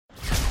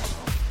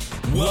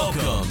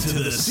Welcome to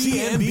the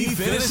CMB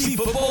Fantasy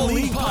Football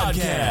League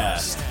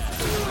podcast.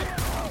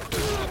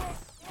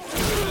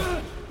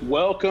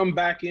 Welcome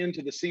back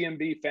into the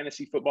CMB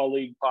Fantasy Football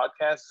League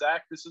podcast.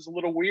 Zach, this is a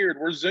little weird.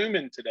 We're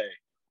Zooming today.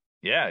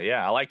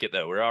 Yeah, I like it,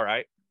 though. We're all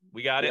right.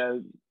 We got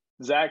it.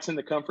 Zach's in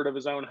the comfort of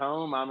his own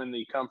home. I'm in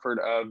the comfort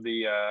of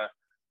the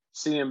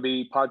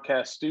CMB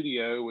podcast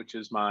studio, which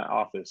is my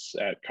office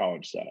at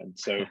College Side.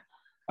 So,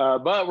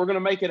 but we're going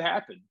to make it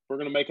happen. We're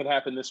going to make it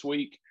happen this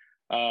week.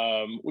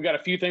 We got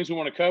a few things we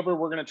want to cover.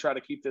 We're going to try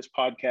to keep this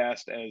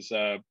podcast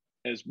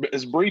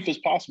as brief as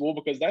possible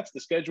because that's the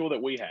schedule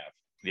that we have.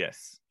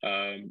 Yes.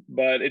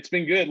 But it's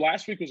been good.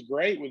 Last week was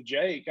great with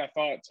Jake. I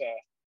thought,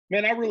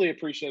 man, I really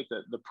appreciate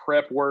the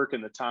prep work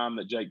and the time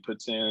that Jake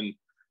puts in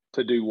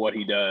to do what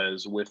he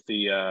does with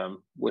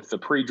the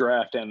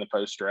pre-draft and the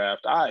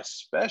post-draft. I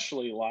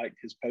especially liked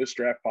his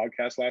post-draft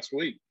podcast last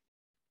week.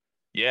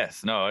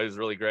 Yes. No, it was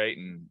really great.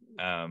 And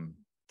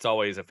it's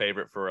always a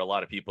favorite for a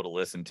lot of people to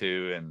listen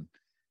to. And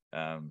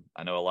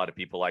I know a lot of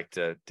people like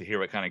to hear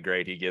what kind of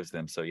grade he gives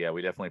them. So, yeah,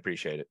 we definitely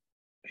appreciate it.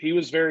 He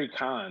was very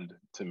kind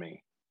to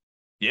me.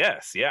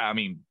 Yes. Yeah. I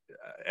mean,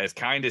 as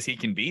kind as he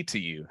can be to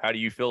you. How do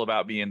you feel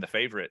about being the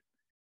favorite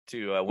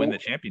to win the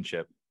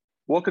championship?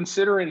 Well,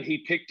 considering he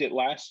picked it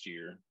last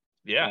year.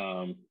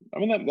 Yeah. I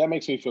mean, that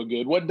makes me feel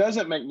good. What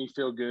doesn't make me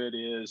feel good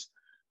is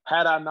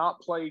had I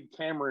not played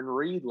Cameron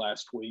Reed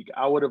last week,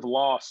 I would have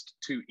lost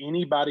to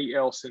anybody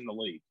else in the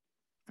league.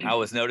 I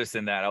was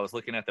noticing that. I was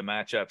looking at the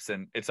matchups,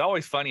 and it's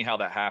always funny how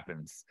that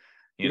happens.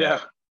 You know,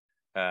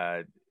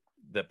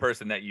 the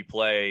person that you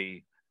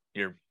play,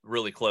 you're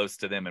really close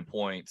to them in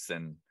points.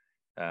 And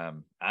I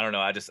don't know.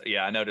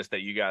 I noticed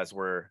that you guys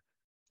were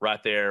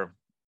right there,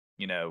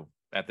 you know,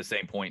 at the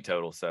same point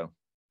total. So,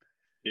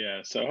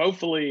 yeah. So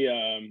hopefully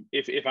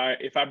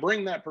if I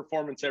bring that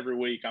performance every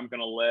week, I'm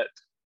going to let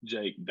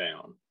Jake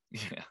down.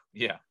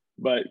 Yeah.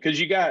 But because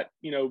you got,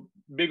 you know,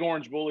 big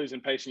orange bullies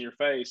and pace in your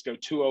face go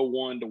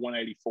 201 to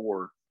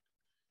 184.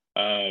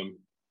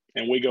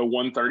 And we go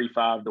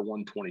 135 to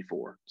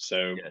 124.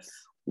 So yes.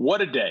 What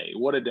a day.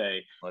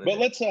 But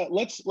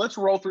let's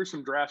roll through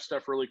some draft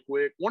stuff really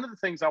quick. One of the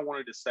things I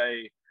wanted to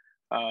say,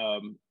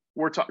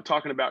 we're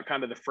talking about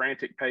kind of the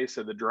frantic pace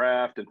of the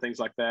draft and things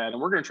like that.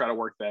 And we're going to try to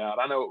work that out.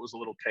 I know it was a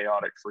little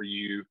chaotic for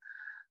you.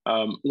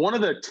 One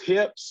of the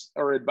tips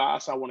or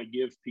advice I want to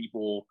give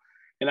people,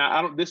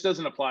 and this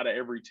doesn't apply to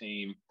every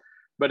team,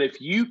 but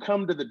if you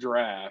come to the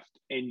draft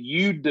and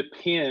you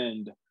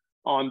depend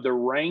on the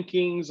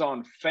rankings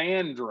on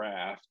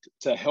FanDraft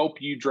to help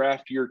you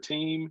draft your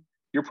team,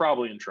 you're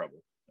probably in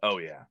trouble. Oh,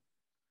 yeah.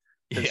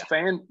 Because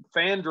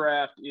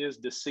FanDraft is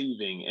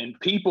deceiving, and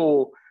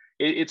people,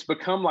 it's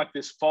become like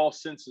this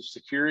false sense of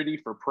security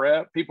for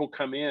prep. People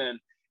come in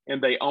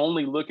and they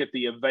only look at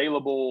the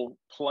available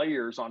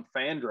players on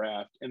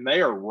FanDraft, and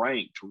they are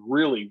ranked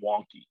really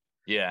wonky.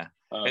 Yeah.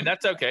 And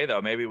that's okay,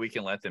 though. Maybe we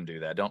can let them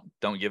do that.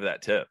 Don't give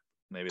that tip.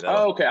 Maybe that.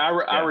 Oh, okay.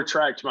 I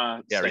retract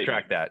my statement.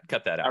 Retract that.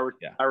 Cut that out.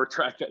 I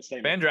retract that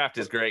statement. FanDraft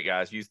is great,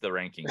 guys. Use the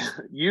rankings.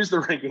 Use the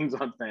rankings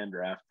on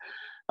FanDraft.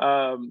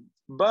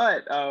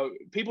 But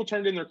people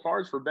turned in their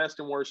cards for best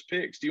and worst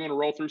picks. Do you want to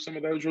roll through some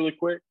of those really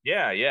quick?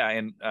 Yeah.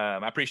 And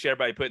I appreciate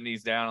everybody putting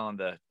these down on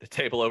the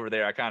table over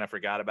there. I kind of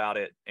forgot about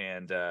it.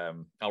 And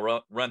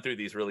I'll run through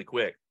these really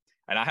quick.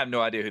 And I have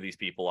no idea who these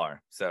people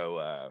are.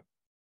 So,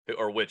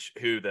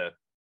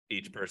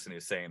 each person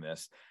who's saying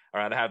this.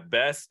 All right. I have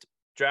best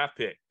draft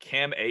pick,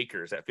 Cam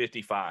Akers at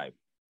 55.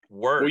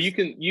 Worst. Well,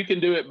 you can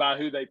do it by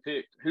who they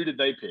picked. Who did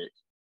they pick?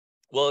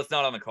 Well, it's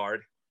not on the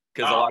card.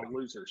 Because a lot of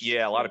losers.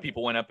 Yeah, a lot of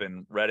people went up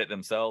and read it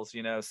themselves,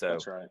 you know. So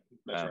that's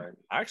right.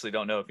 I actually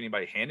don't know if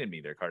anybody handed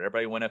me their card.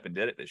 Everybody went up and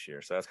did it this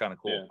year, so that's kind of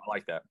cool. Yeah. I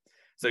like that.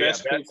 So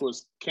best pick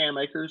was Cam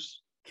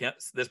Akers.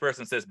 This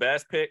person says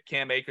best pick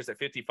Cam Akers at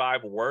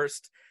 55.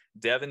 Worst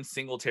Devin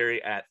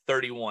Singletary at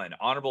 31.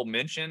 Honorable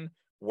mention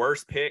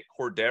worst pick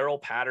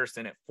Cordero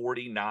Patterson at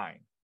 49.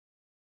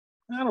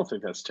 I don't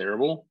think that's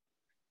terrible.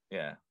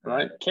 Yeah.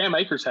 Right. Cam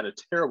Akers had a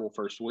terrible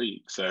first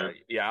week. So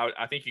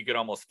I think you could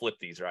almost flip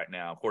these right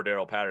now.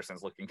 Cordero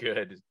Patterson's looking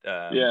good.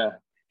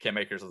 Cam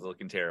Akers is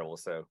looking terrible.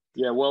 So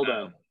well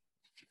done.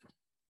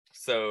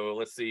 So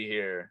let's see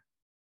here.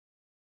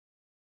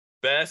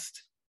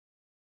 Best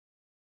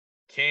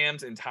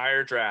Cam's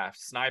entire draft,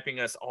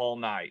 sniping us all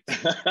night.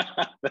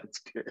 That's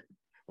good.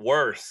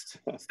 Worst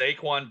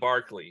Saquon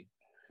Barkley,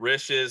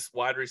 Rish's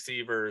wide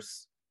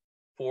receivers,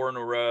 4 in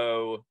a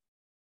row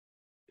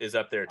is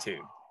up there too.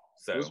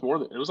 So it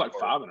was like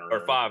 5 in a row.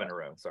 Or 5 in a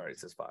row. Sorry, it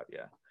says 5.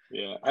 Yeah.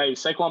 Yeah. Hey,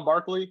 Saquon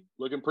Barkley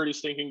looking pretty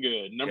stinking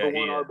good. Number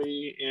 1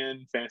 RB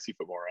in fantasy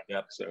football right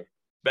now. So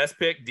best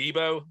pick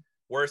Debo.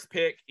 Worst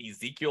pick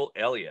Ezekiel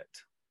Elliott.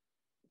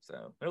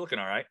 So they're looking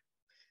all right.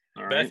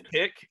 Best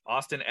pick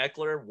Austin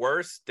Eckler.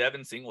 Worst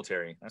Devin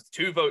Singletary. That's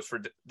 2 votes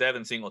for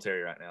Devin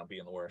Singletary right now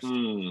being the worst.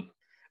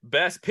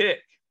 Best pick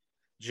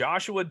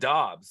Joshua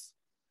Dobbs.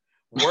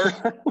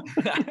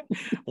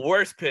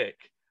 Worst pick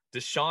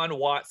Deshaun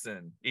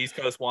Watson, East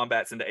Coast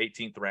Wombats in the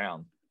 18th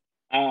round.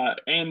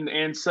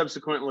 And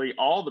subsequently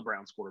all the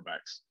Browns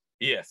quarterbacks.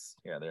 Yes.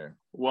 Yeah, they're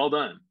well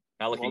done.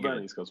 Not looking well done,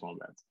 good. East Coast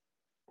Wombats.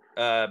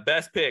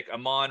 Best pick,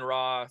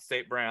 Amon-Ra,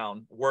 St.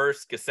 Brown.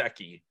 Worst,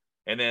 Gesicki.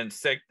 And then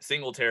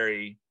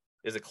Singletary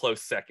is a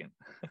close second.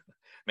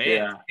 Man,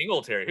 yeah.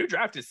 Singletary. Who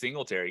drafted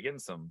Singletary? Getting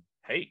some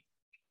hate.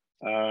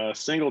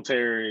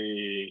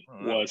 Singletary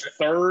was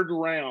third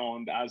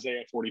round,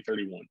 Isaiah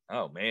 40-31.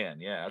 Oh, man.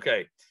 Yeah.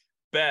 Okay.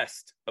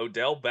 Best,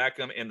 Odell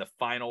Beckham in the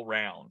final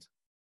round.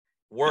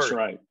 Worst, that's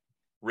right.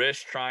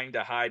 Rish trying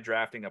to hide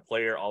drafting a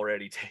player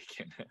already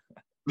taken.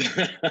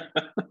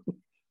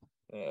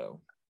 Oh.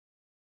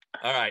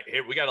 All right.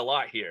 Here we got a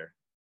lot here.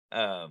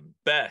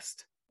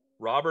 Best,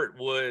 Robert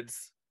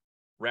Woods,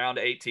 round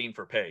 18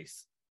 for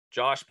Pace.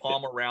 Josh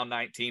Palmer, round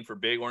 19 for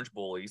Big Orange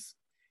Bullies.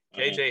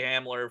 KJ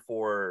Hamler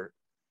for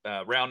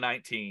round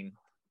 19,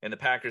 and the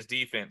Packers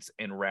defense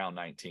in round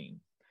 19.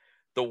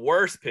 The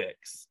worst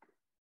picks.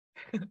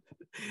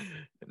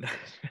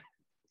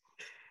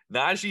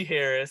 Najee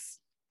Harris.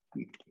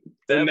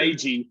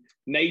 Najee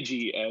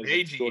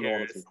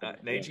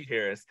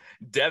Harris.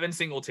 Devin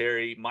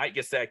Singletary, Mike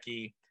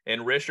Gesicki,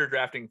 and Risher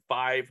drafting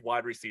 5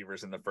 wide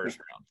receivers in the first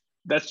round.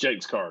 That's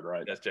Jake's card,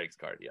 right? That's Jake's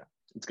card, yeah.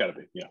 It's got to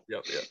be, yeah.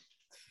 Yep.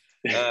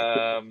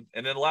 And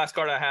then the last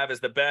card I have is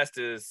the best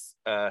is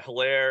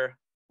Edwards-Helaire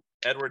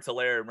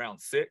in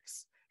round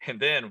 6. And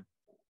then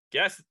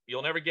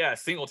you'll never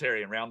guess,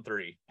 Singletary in round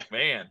 3.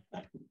 Man,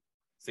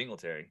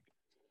 Singletary.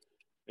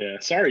 Yeah,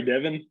 sorry,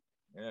 Devin.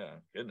 Yeah,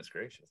 goodness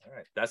gracious. All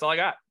right, that's all I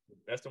got.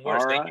 Best and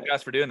worst. Thank you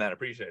guys for doing that. I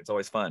appreciate it. It's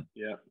always fun.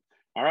 Yeah.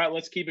 All right,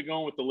 let's keep it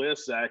going with the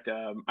list, Zach.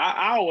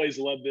 I always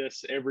love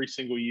this every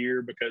single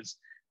year because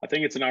I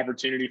think it's an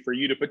opportunity for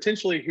you to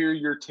potentially hear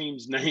your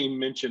team's name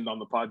mentioned on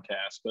the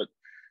podcast. But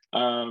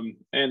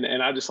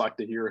and I just like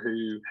to hear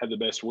who had the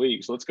best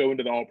week. So let's go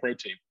into the All-Pro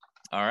team.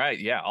 All right,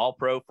 yeah,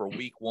 All-Pro for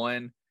week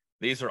 1.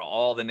 These are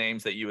all the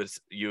names that you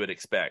would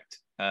expect.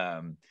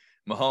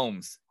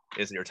 Mahomes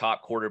is your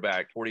top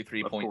quarterback,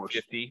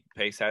 43.50.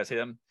 Pace has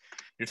him.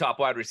 Your top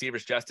wide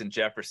receivers, Justin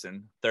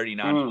Jefferson,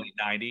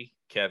 39.90.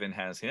 Kevin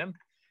has him.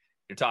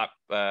 Your top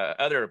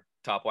other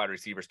top wide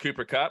receivers,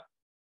 Cooper Kupp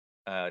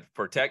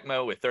for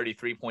Tecmo with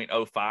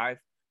 33.05.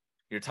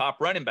 Your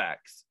top running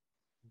backs,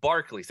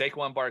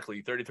 Saquon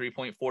Barkley,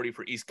 33.40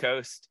 for East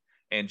Coast,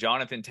 and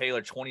Jonathan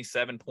Taylor,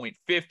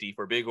 27.50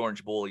 for Big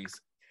Orange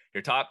Bullies.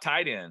 Your top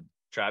tight end,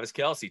 Travis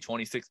Kelce,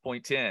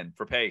 26.10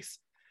 for Pace.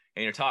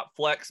 And your top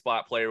flex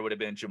spot player would have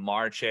been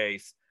Jamar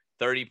Chase,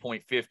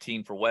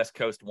 30.15 for West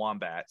Coast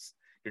Wombats.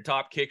 Your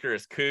top kicker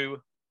is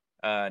Koo,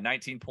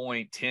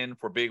 19.10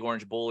 for Big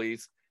Orange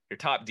Bullies. Your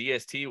top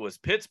DST was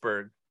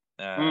Pittsburgh,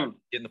 getting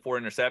the 4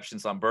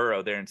 interceptions on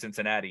Burrow there in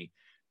Cincinnati.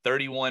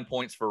 31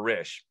 points for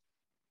Rish.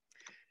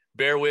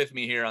 Bear with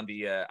me here on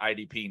the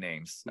IDP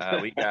names.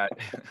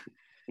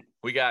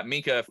 We got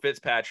Minka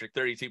Fitzpatrick,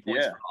 32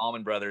 points for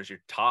Allman Brothers,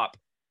 your top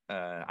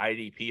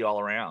IDP all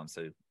around.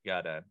 So you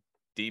got a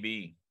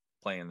DB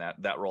playing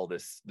that role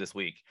this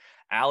week.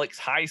 Alex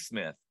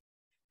Highsmith,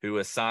 who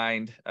was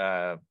signed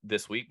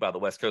this week by the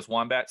West Coast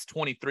Wombats,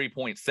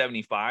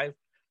 23.75.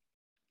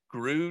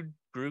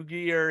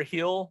 Grugier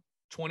Hill,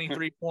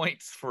 23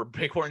 points for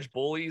Big Orange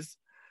Bullies.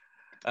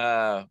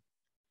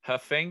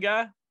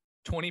 Hafenga,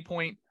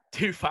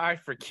 20.25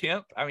 for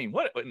Kemp. I mean,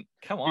 what?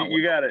 Come on.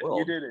 You got it.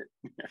 You did it.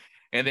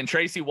 And then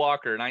Tracy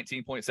Walker,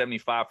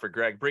 19.75 for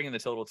Greg, bringing the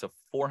total to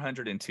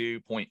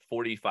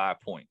 402.45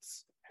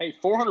 points. Hey,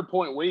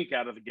 400-point week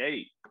out of the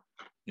gate.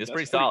 It's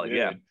pretty solid, good.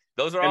 Yeah.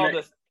 Those are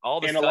all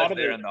the and a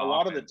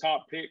lot of the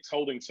top picks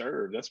holding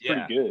serve. That's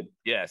pretty good.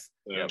 Yes.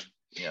 So,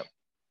 yep.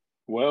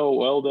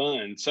 Well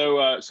done.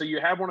 So you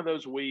have one of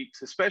those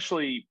weeks,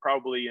 especially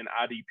probably in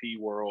IDP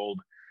world,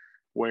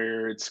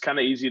 where it's kind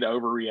of easy to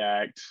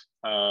overreact.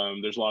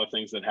 There's a lot of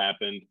things that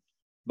happen,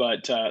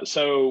 but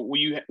so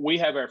we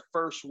have our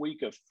first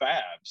week of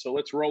Fab. So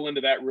let's roll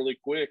into that really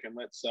quick, and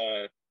let's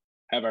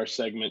have our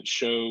segment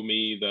 "Show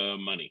Me the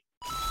Money."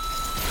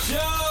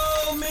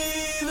 Show me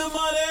the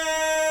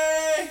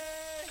money.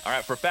 All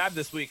right, for Fab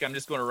this week, I'm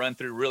just going to run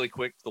through really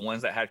quick the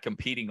ones that had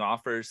competing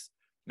offers.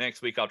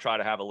 Next week, I'll try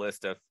to have a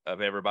list of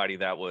everybody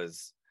that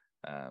was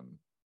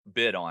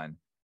bid on.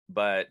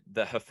 But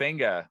the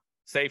Hafenga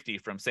safety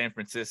from San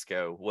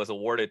Francisco was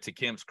awarded to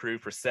Kemp's crew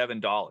for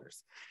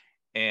 $7.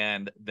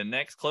 And the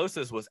next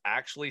closest was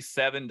actually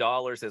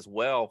 $7 as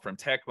well from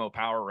Tecmo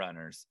Power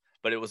Runners.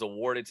 But it was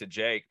awarded to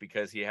Jake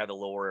because he had a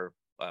lower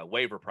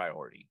waiver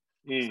priority.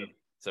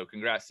 So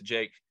congrats to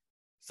Jake.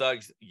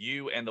 Suggs,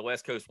 you and the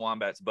West Coast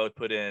Wombats both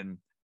put in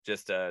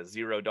just a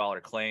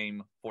 $0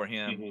 claim for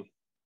him.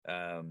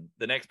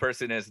 The next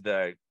person is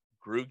the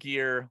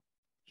Grugier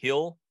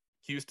Hill,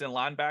 Houston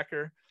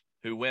linebacker,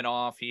 who went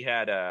off. He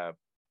had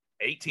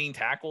 18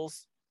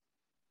 tackles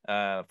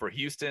for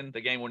Houston.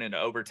 The game went into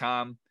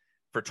overtime.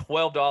 For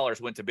 $12,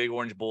 went to Big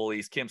Orange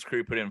Bullies. Kemp's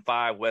crew put in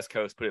 $5. West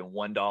Coast put in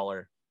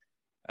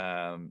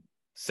 $1.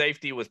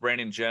 Safety was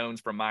Brandon Jones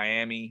from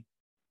Miami.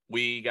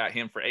 We got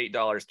him for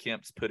 $8.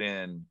 Kemp's put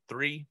in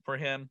 $3 for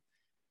him.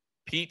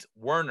 Pete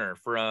Werner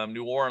from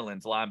New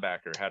Orleans,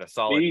 linebacker, had a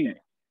solid game.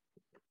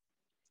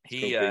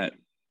 He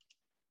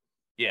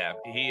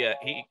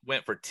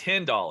went for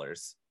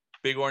 $10.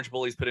 Big Orange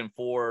Bullies put in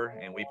 4,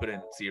 and we put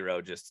in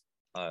 0, just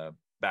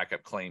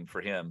backup claim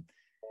for him.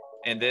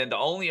 And then the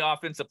only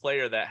offensive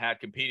player that had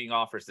competing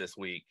offers this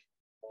week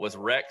was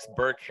Rex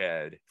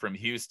Burkhead from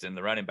Houston,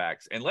 the running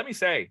backs. And let me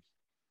say,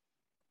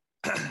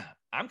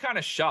 I'm kind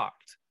of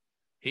shocked.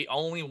 He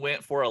only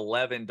went for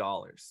 $11.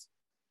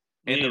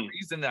 And the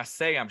reason I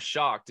say I'm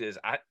shocked is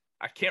I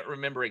can't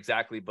remember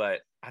exactly,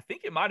 but I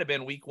think it might have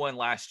been week 1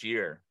 last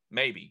year,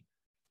 maybe,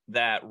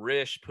 that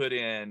Rish put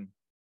in,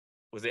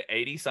 was it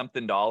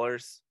 $80-something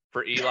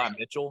for Eli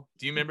Mitchell?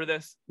 Do you remember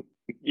this?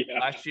 Yeah.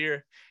 Last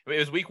year? I mean,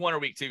 it was week 1 or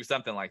week 2,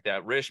 something like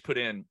that. Rish put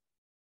in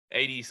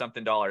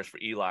 $80-something for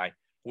Eli,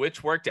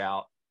 which worked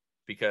out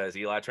because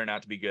Eli turned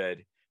out to be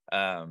good.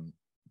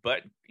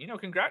 But,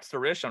 congrats to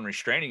Rish on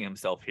restraining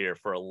himself here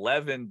for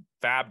 $11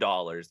 fab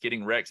dollars,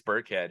 getting Rex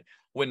Burkhead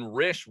when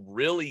Rish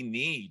really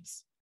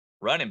needs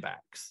running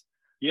backs.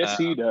 Yes,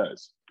 he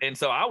does. And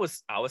so I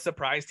was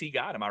surprised he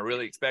got him. I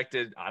really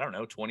expected,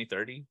 20,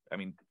 30,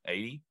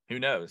 80, who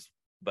knows?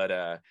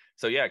 But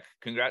so yeah,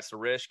 congrats to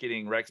Rish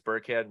getting Rex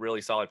Burkhead,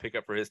 really solid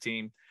pickup for his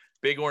team.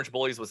 Big Orange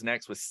Bullies was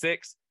next with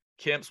 6,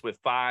 Kemps with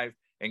 5,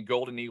 and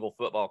Golden Eagle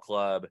Football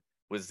Club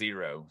with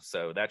 0.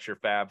 So that's your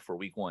fab for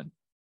week 1.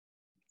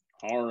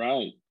 All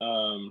right.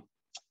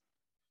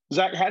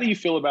 Zach, how do you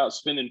feel about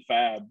spending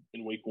fab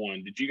in week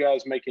 1? Did you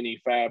guys make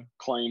any fab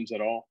claims at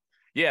all?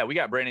 Yeah, we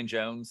got Brandon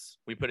Jones.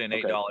 We put in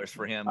 $8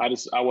 for him.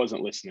 I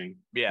wasn't listening.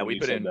 Yeah, we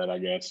put in that, I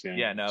guess. Yeah.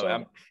 Yeah, no.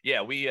 So.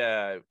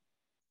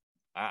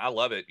 I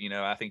love it.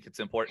 I think it's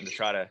important to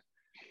try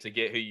to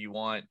get who you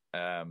want,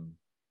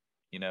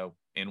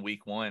 in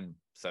week 1.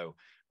 So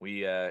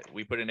we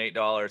put in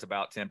 $8,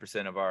 about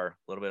 10% of a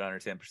little bit under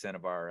 10%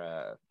 of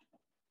our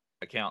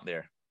account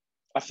there.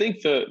 I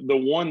think the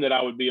one that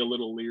I would be a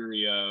little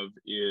leery of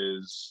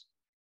is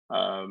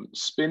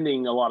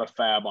spending a lot of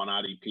fab on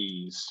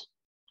IDPs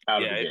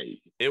out of the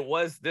gate.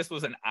 This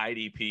was an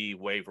IDP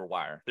waiver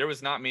wire. There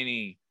was not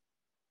many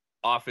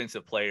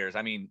offensive players.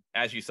 I mean,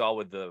 as you saw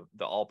with the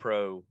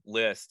all-pro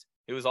list,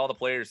 it was all the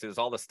players. It was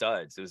all the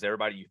studs. It was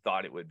everybody you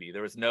thought it would be.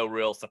 There was no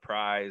real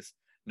surprise.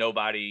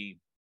 Nobody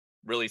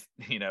really,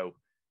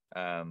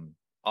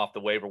 off the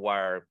waiver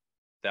wire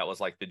that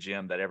was like the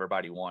gem that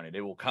everybody wanted.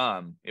 It will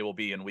come. It will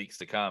be in weeks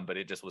to come, but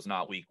it just was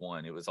not week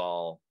 1. It was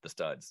all the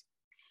studs.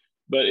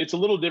 But it's a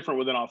little different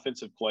with an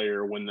offensive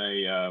player when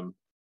they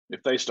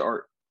if they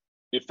start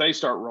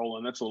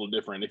rolling. That's a little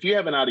different. If you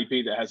have an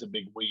IDP that has a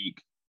big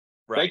week,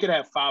 right, they could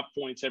have 5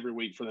 points every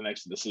week for the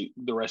rest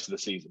of the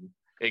season.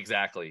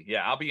 Exactly.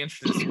 Yeah, I'll be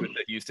interested to see what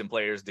the Houston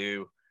players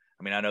do.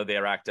 I mean, I know they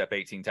racked up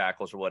 18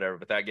 tackles or whatever,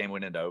 but that game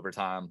went into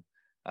overtime.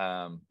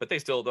 But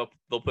they'll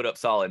put up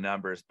solid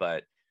numbers.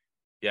 But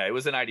yeah, it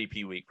was an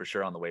IDP week for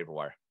sure on the waiver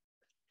wire.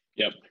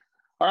 Yep.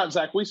 All right,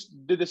 Zach, we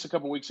did this a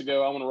couple weeks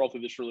ago. I want to roll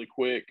through this really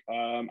quick.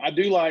 I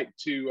do like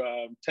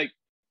to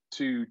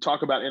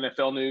talk about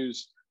NFL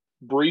news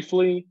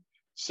briefly.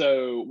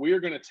 So we are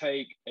going to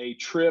take a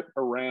trip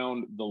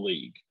around the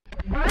league.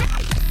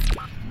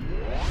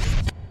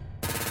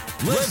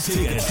 Let's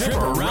take a trip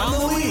around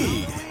the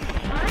league.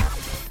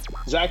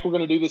 Zach, we're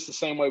going to do this the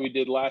same way we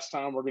did last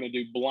time. We're going to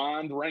do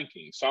blind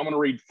rankings. So I'm going to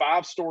read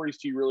 5 stories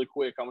to you really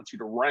quick. I want you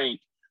to rank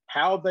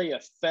how they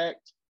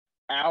affect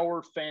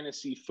our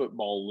fantasy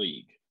football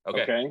league.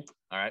 Okay?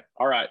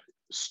 All right.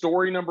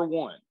 Story number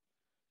 1.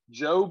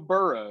 Joe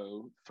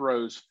Burrow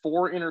throws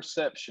 4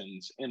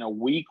 interceptions in a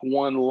week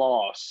 1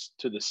 loss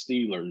to the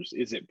Steelers.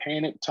 Is it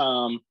panic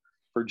time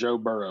for Joe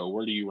Burrow?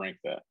 Where do you rank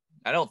that?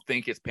 I don't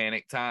think it's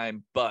panic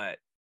time, but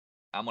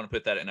I'm going to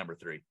put that at number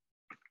 3.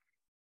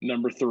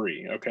 Number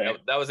 3. Okay.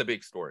 That was a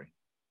big story.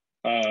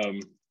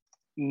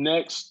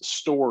 Next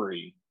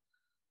story.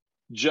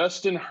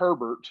 Justin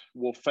Herbert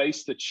will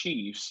face the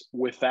Chiefs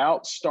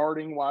without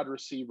starting wide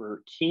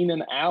receiver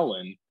Keenan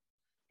Allen,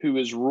 who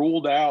is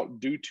ruled out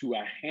due to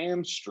a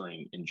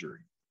hamstring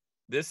injury.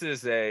 This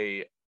is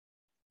an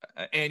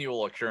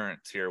annual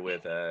occurrence here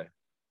with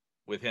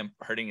him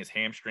hurting his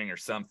hamstring or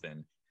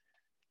something.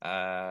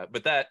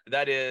 But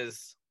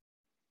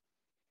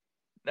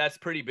that's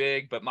pretty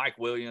big. But Mike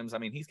Williams, I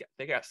mean,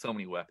 they got so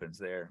many weapons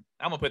there.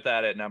 I'm gonna put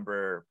that at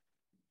number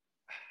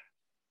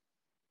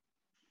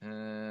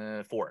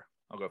 4.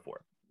 I'll go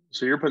 4.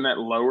 So you're putting that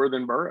lower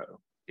than Burrow?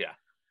 Yeah.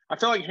 I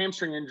feel like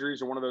hamstring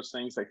injuries are one of those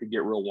things that could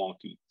get real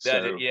wonky.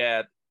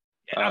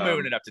 I'm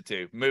moving it up to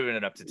 2. I'm putting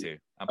it up to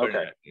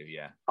 2,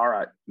 yeah. All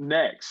right.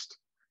 Next,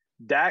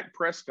 Dak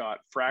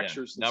Prescott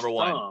fractures his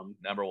thumb.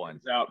 Number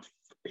 1. Out.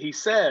 He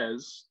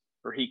says,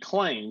 or he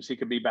claims, he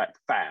could be back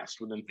fast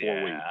within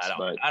 4 weeks.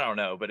 I don't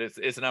know, but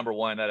it's number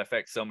 1 that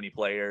affects so many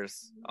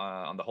players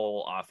on the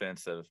whole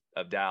offense of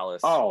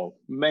Dallas. Oh,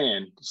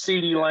 man.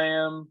 CeeDee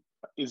Lamb,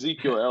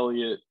 Ezekiel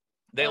Elliott.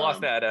 They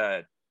lost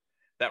that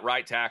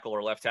right tackle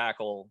or left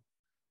tackle,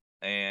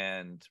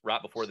 and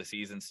right before the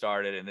season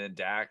started, and then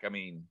Dak. I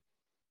mean,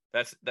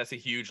 that's a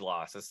huge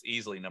loss. That's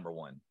easily number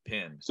 1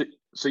 pin.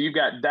 So you've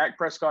got Dak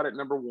Prescott at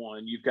number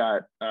 1. You've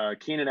got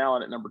Keenan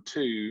Allen at number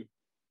 2.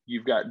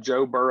 You've got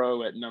Joe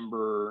Burrow at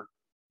number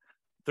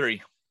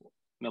 3.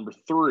 Number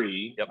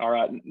 3. Yep. All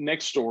right.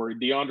 Next story.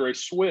 DeAndre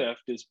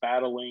Swift is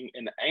battling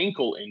an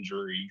ankle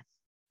injury.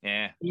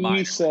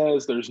 He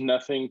says there's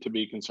nothing to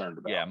be concerned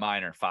about. Yeah,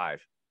 minor. 5.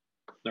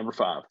 Number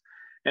 5.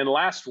 And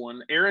last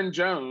one, Aaron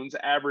Jones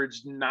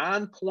averaged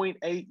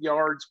 9.8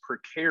 yards per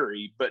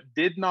carry, but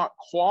did not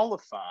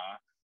qualify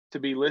to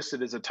be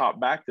listed as a top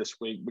back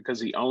this week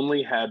because he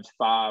only had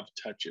 5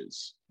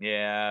 touches.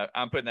 Yeah,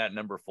 I'm putting that at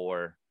number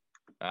 4.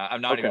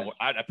 I'm not even.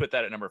 I put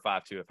that at number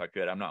 5 too, if I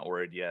could. I'm not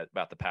worried yet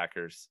about the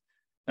Packers.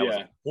 That was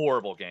a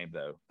horrible game,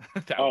 though.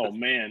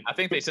 Man! I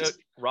think they took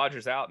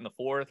Rodgers out in the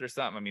 4th or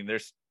something. I mean,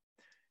 there's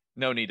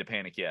no need to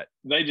panic yet.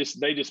 They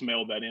just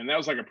mailed that in. That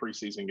was like a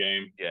preseason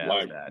game. Yeah,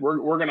 like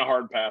we're gonna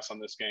hard pass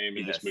on this game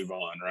and just move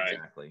on, right?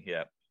 Exactly.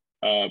 Yeah.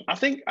 I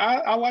think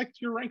I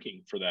liked your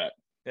ranking for that.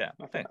 Yeah,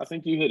 I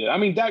think you hit it. I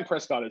mean, Dak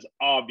Prescott is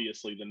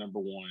obviously the number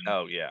 1.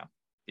 Oh yeah,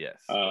 yes,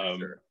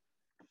 sure.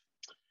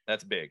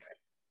 That's big.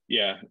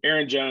 Yeah,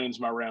 Aaron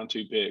Jones, my round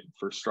 2 pick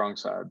for strong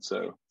side.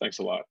 So thanks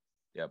a lot.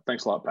 Yep.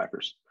 Thanks a lot,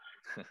 Packers.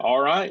 All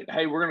right.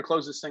 Hey, we're going to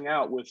close this thing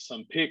out with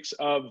some picks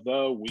of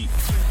the week.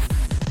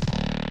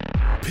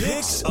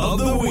 Picks of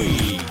the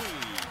week.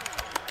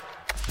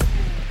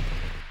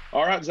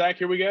 All right, Zach,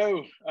 here we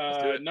go.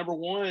 Number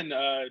 1.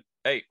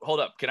 Hey,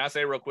 hold up. Can I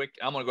say real quick?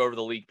 I'm going to go over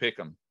the league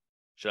pick'em.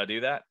 Should I do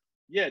that?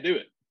 Yeah, do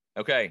it.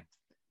 Okay.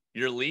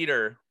 Your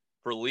leader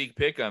for league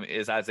pick'em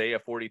is Isaiah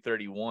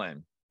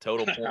 4031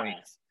 total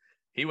points.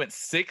 He went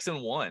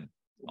 6-1.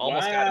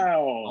 Almost got him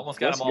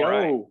all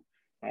right.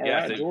 All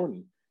right, so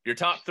Jordan. Your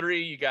top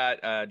 3, you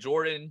got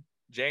Jordan,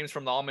 James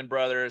from the Allman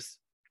Brothers,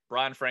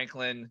 Brian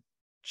Franklin,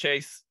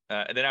 Chase.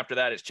 And then after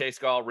that, it's Chase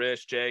Gall,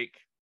 Rich, Jake,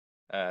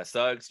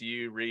 Suggs,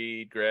 you,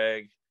 Reed,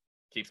 Greg.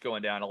 Keeps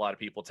going down. A lot of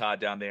people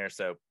tied down there.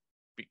 So,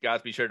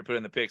 guys, be sure to put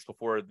in the picks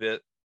before this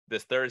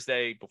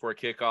Thursday, before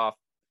kickoff.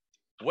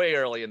 Way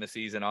early in the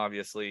season,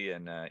 obviously,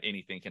 and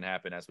anything can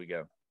happen as we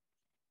go.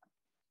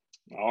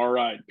 All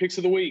right. Picks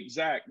of the week.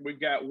 Zach,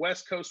 we've got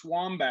West Coast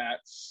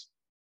Wombats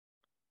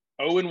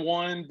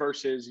 0-1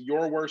 versus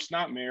Your Worst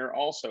Nightmare,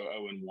 also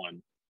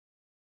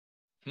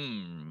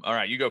 0-1. All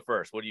right. You go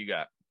first. What do you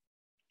got?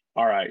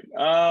 All right.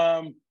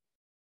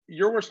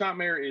 Your Worst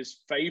Nightmare is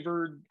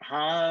favored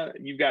high.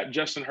 You've got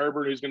Justin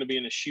Herbert, who's going to be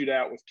in a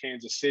shootout with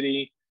Kansas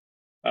City.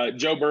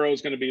 Joe Burrow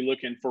is going to be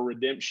looking for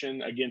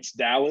redemption against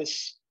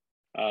Dallas.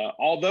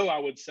 Although I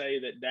would say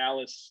that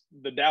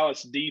the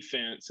Dallas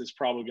defense is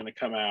probably going to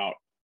come out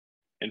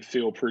and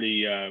feel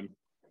pretty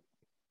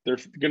they're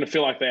going to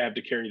feel like they have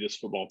to carry this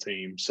football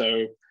team.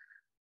 So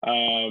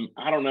I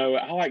don't know.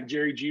 I like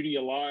Jerry Jeudy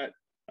a lot.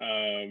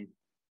 I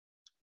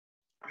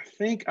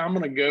think I'm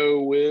going to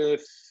go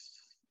with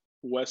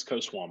West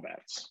Coast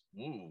Wombats.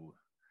 Ooh.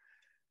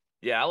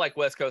 Yeah, I like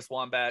West Coast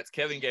Wombats.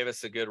 Kevin gave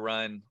us a good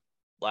run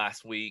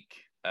last week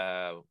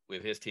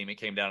with his team. It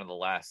came down to the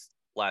last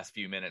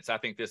few minutes. I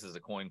think this is a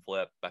coin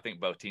flip. I think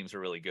both teams are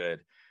really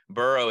good.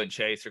 Burrow and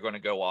Chase are going to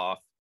go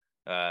off.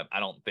 I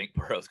don't think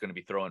Burrow's going to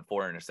be throwing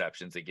 4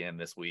 interceptions again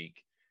this week.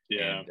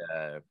 Yeah.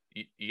 And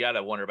you got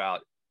to wonder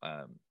about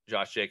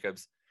Josh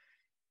Jacobs.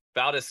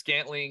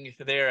 Valdez-Scantling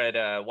there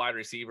at wide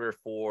receiver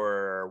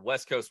for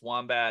West Coast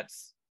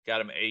Wombats.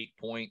 Got him 8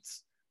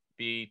 points.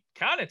 Be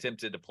kind of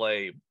tempted to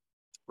play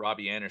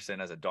Robbie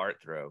Anderson as a dart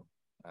throw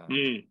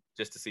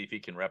just to see if he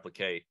can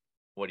replicate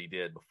what he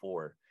did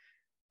before.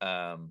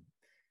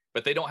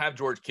 But they don't have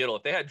George Kittle.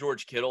 If they had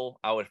George Kittle,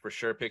 I would for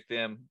sure pick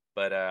them.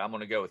 But I'm going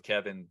to go with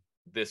Kevin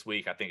this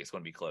week. I think it's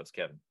going to be close.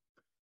 Kevin.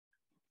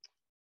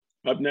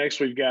 Up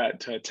next, we've got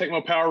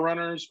Tecmo Power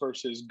Runners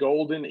versus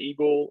Golden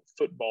Eagle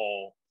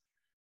Football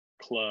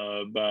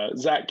Club.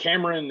 Zach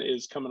Cameron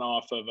is coming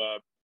off of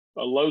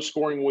a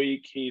low-scoring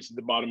week. He's at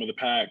the bottom of the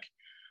pack.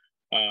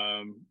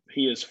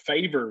 He is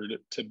favored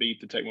to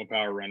beat the Tecmo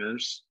Power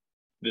Runners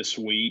this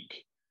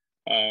week.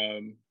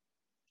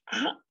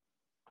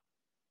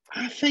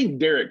 I think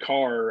Derek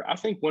Carr,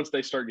 once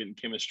they start getting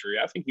chemistry,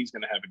 I think he's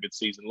going to have a good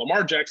season.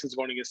 Lamar Jackson's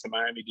going against the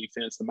Miami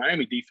defense. The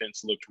Miami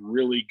defense looked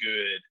really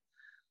good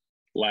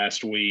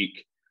last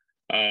week.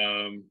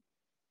 I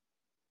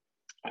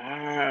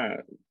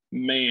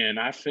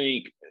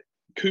think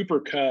Cooper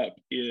Kupp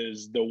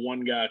is the one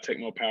guy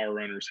Tecmo Power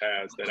Runners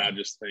has that I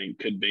just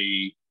think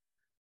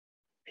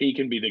he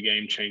can be the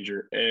game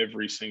changer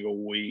every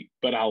single week.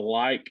 But I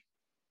like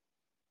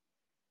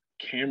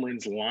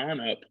Cameron's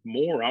lineup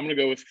more. I'm going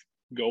to go with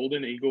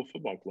Golden Eagle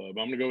Football Club.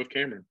 I'm going to go with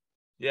Cameron.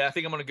 Yeah, I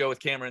think I'm going to go with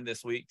Cameron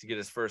this week to get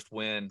his first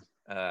win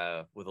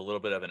with a little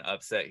bit of an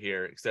upset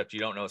here, except you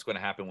don't know what's going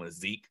to happen with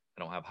Zeke.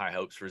 I don't have high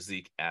hopes for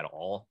Zeke at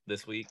all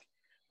this week.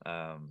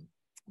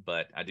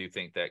 But I do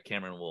think that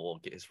Cameron will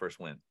get his first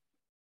win.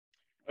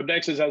 Up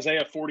next is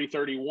Isaiah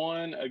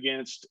 4031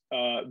 against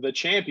the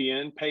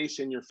champion, Pace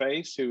in Your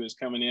Face, who is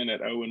coming in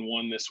at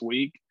 0-1 this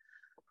week.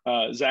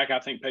 Zach, I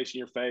think Pace in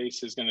Your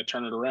Face is going to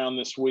turn it around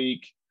this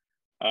week.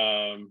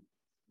 The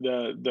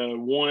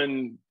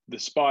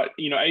spot,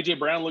 AJ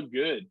Brown looked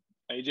good.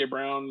 AJ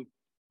Brown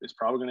is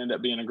probably going to end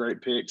up being a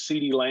great pick.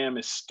 CeeDee Lamb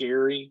is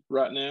scary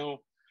right now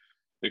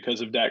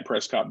because of Dak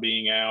Prescott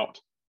being out.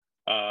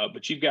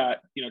 But you've got,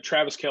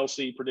 Travis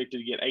Kelce predicted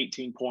to get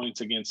 18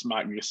 points against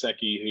Mike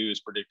Gesicki, who is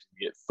predicted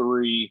to get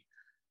 3.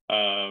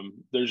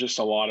 There's just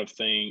a lot of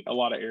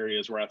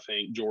areas where I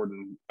think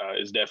Jordan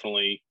is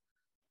definitely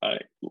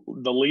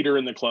the leader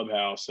in the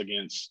clubhouse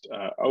against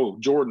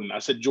Jordan. I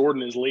said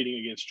Jordan is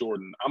leading against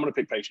Jordan. I'm going to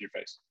pick pace in your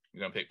face.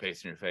 You're going to pick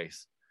pace in your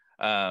face.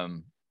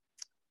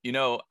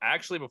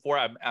 Actually, before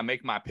I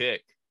make my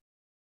pick,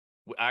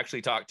 I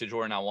actually talked to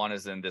Jordan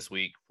Iwanizon this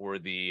week for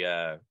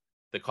the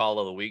call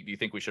of the week. Do you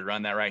think we should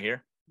run that right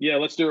here? Yeah,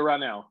 let's do it right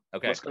now.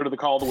 Okay. Let's go to the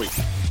call of the week.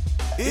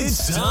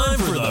 It's time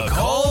for the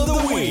call of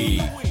the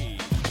week.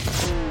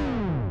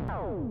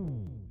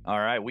 All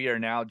right, we are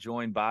now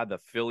joined by the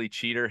Philly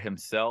cheater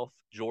himself,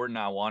 Jordan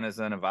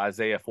Iwanizon of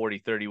Isaiah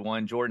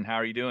 4031. Jordan, how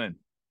are you doing?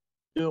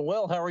 Doing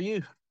well. How are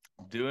you?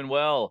 Doing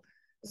well.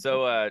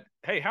 So,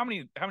 hey, how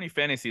many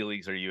fantasy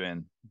leagues are you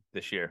in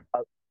this year?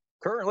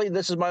 Currently,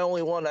 this is my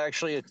only one.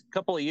 Actually, a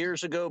couple of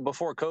years ago,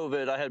 before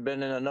COVID, I had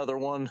been in another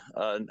one.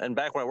 And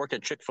back when I worked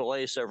at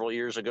Chick-fil-A several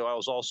years ago, I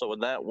was also in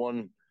that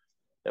one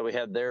that we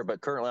had there. But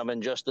currently, I'm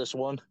in just this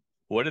one.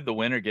 What did the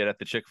winner get at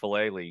the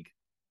Chick-fil-A league?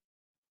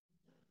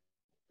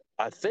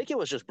 I think it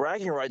was just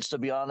bragging rights, to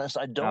be honest.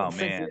 I don't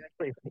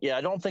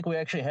think we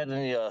actually had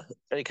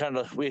any kind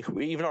of we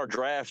even our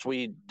draft.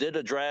 We did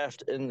a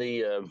draft in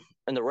the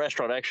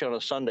restaurant actually on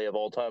a Sunday of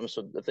all time.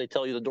 So if they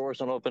tell you the doors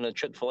don't open at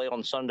Chick-fil-A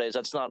on Sundays,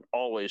 that's not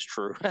always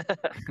true.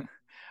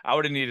 I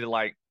would have needed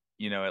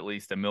at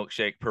least a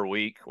milkshake per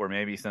week, or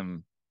maybe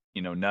some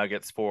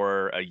nuggets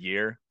for a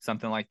year,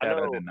 something like that. That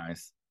would have been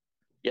nice.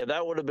 Yeah,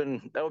 that would have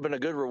been a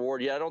good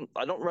reward. Yeah,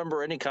 I don't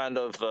remember any kind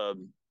of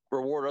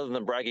reward other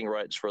than bragging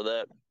rights for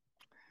that.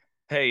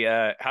 Hey,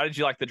 how did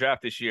you like the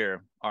draft this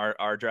year?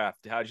 Our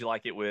draft. How did you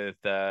like it with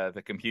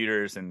the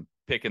computers and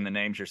picking the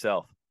names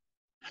yourself?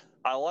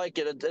 I like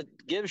it. It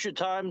gives you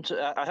time to.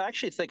 I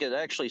actually think it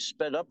actually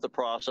sped up the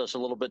process a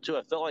little bit too.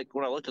 I felt like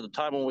when I looked at the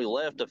time when we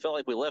left, I felt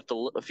like we left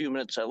a few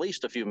minutes, at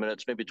least a few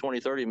minutes, maybe 20,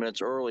 30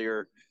 minutes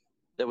earlier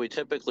than we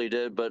typically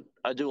did. But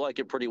I do like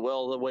it pretty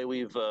well the way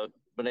we've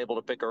been able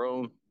to pick our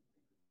own.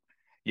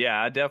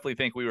 Yeah, I definitely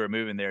think we were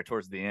moving there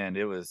towards the end.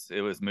 It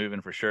was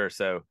moving for sure.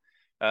 So.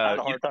 I had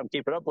a hard time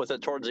keeping up with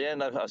it towards the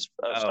end. I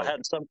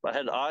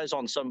had eyes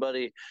on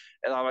somebody,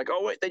 and I'm like,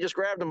 oh wait, they just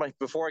grabbed him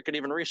before I could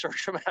even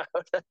research him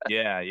out.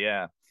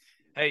 Yeah.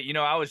 Hey,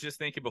 I was just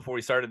thinking before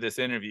we started this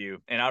interview,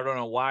 and I don't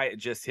know why it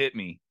just hit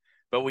me,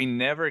 but we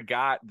never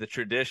got the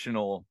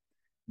traditional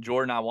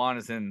Jordan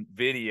Iwanizon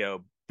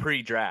video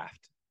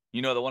pre-draft.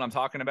 You know the one I'm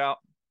talking about?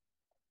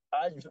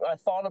 I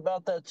thought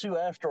about that too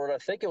afterward. I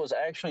think it was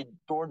actually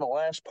during the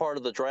last part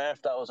of the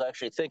draft. I was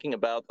actually thinking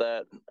about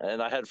that, and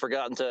I had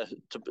forgotten to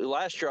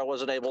last year I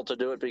wasn't able to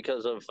do it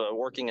because of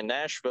working in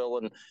Nashville.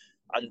 And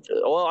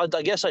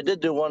I guess I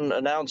did do one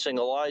announcing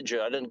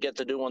Elijah. I didn't get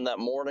to do one that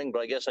morning, but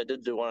I guess I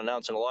did do one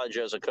announcing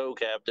Elijah as a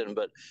co-captain,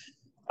 but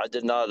I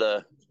did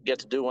not get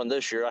to do one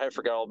this year. I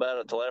forgot all about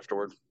it until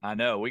afterward. I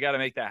know. We got to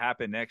make that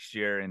happen next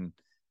year. And,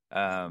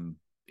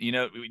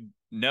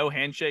 no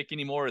handshake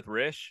anymore with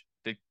Rish.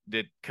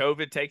 Did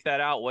COVID take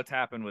that out? What's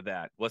happened with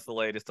that? What's the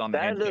latest on the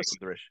handshake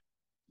with Rish?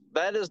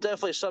 That is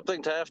definitely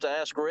something to have to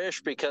ask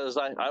Rish, because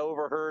I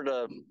overheard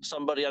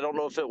somebody, I don't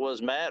know if it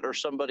was Matt or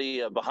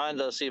somebody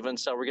behind us even,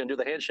 said we're going to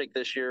do the handshake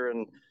this year.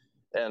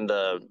 And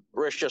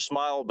Rish just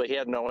smiled, but he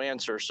had no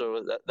answer.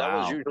 So that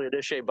was usually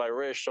initiated by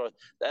Rish. So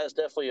that's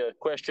definitely a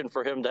question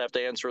for him to have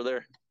to answer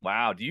there.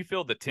 Wow. Do you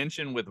feel the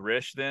tension with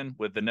Rish then,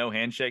 with the no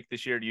handshake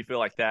this year? Do you feel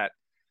like that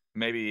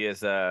maybe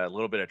is a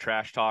little bit of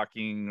trash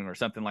talking or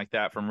something like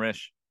that from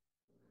Rish?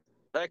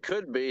 That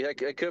could be.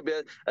 It could be.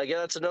 Again,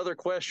 that's another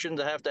question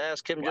to have to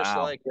ask him. Wow. Just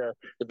like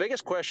the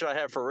biggest question I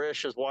have for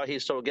Rish is why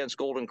he's so against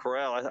Golden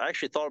Corral. I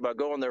actually thought about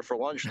going there for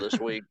lunch this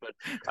week, but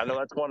I know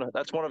that's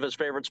one of his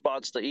favorite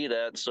spots to eat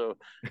at. So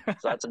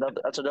that's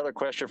another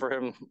question for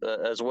him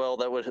as well.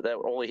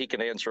 That only he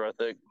can answer, I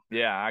think.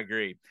 Yeah, I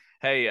agree.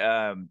 Hey,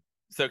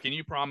 so can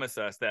you promise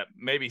us that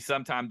maybe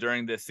sometime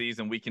during this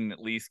season we can at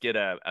least get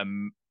a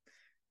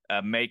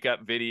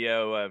makeup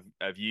video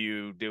of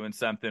you doing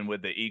something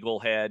with the eagle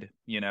head,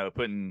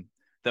 putting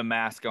the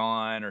mask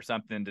on or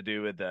something to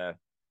do with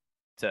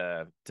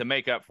to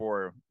make up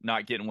for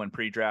not getting one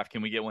pre-draft?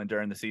 Can we get one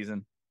during the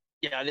season?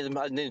 Yeah, I need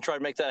to try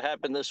to make that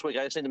happen this week.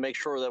 I just need to make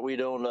sure that we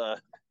don't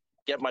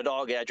get my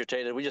dog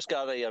agitated. We just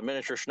got a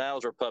miniature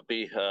Schnauzer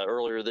puppy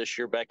earlier this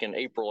year, back in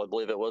April, I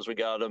believe it was. We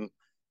got him.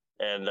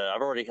 And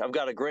I've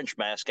got a Grinch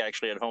mask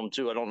actually at home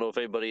too. I don't know if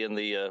anybody in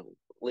the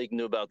league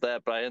knew about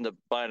that, but I ended up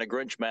buying a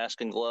Grinch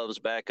mask and gloves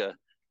back a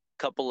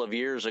couple of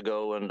years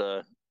ago, and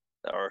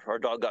our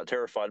dog got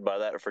terrified by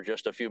that for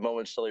just a few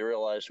moments till he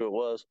realized who it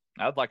was.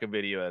 I'd like a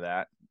video of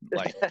that,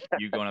 like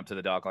you going up to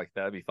the dog like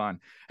that. That'd be fun.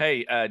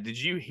 Hey, did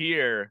you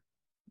hear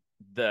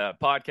the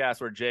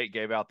podcast where Jake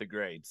gave out the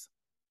grades?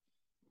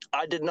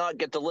 I did not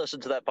get to listen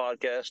to that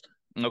podcast.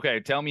 Okay,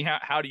 tell me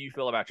how do you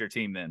feel about your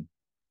team then?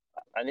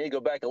 I need to go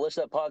back and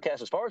listen to that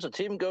podcast. As far as the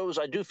team goes,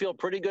 I do feel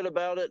pretty good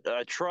about it.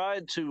 I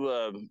tried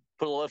to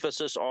put a little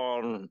emphasis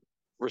on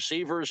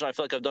receivers, and I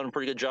feel like I've done a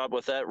pretty good job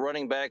with that.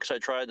 Running backs, I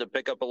tried to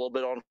pick up a little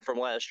bit on from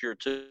last year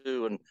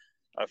too, and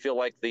I feel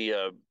like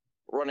the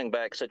running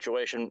back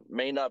situation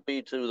may not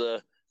be to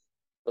the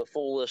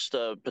fullest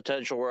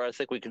potential where I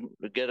think we can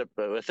get it.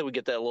 But I think we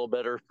get that a little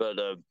better. But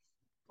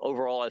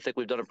overall, I think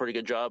we've done a pretty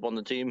good job on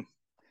the team.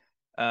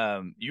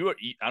 I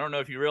don't know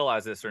if you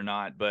realize this or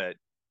not, but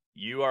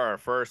you are our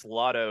first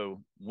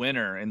lotto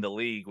winner in the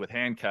league with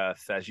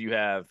handcuffs, as you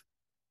have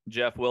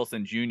Jeff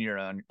Wilson Jr.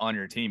 on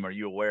your team. Are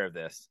you aware of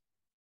this?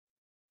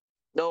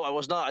 No, I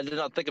was not. I did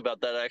not think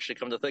about that, actually,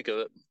 come to think of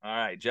it. All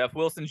right. Jeff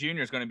Wilson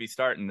Jr. is going to be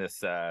starting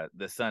this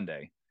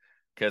Sunday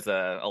because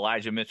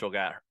Elijah Mitchell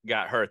got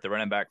hurt, the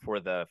running back for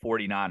the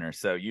 49ers.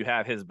 So you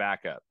have his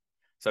backup.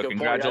 So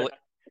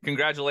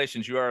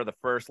congratulations. You are the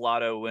first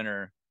lotto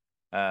winner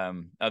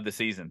of the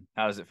season.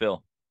 How does it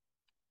feel?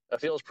 It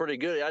feels pretty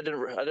good. I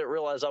didn't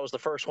realize I was the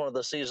first one of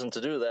the season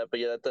to do that, but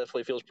yeah, that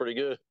definitely feels pretty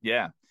good.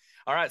 Yeah.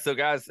 All right. So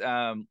guys,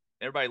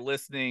 everybody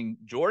listening,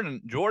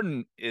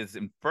 Jordan is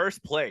in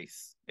first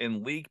place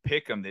in League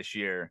Pick'em this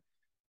year.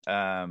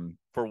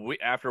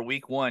 After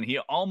week 1, he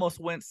almost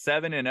went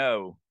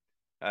 7-0.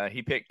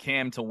 He picked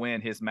Cam to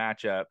win his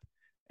matchup,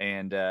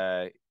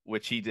 and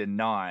which he did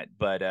not.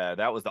 But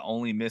that was the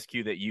only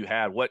miscue that you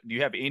had. What do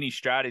you have any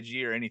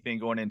strategy or anything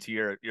going into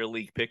your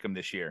League Pick'em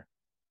this year?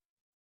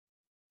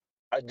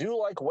 I do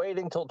like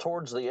waiting till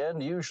towards the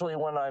end. Usually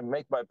when I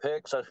make my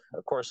picks, of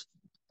course,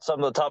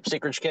 some of the top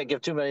secrets, you can't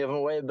give too many of them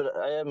away, but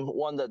I am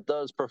one that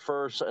does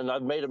prefer, and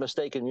I've made a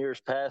mistake in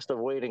years past of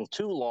waiting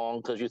too long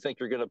because you think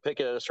you're going to pick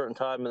it at a certain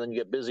time and then you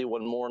get busy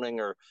one morning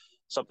or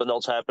something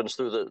else happens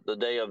through the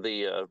day of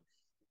the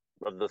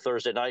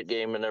Thursday night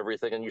game and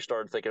everything, and you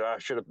start thinking, I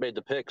should have made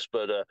the picks.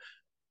 But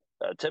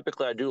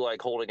typically I do like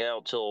holding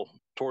out till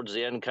towards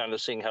the end, kind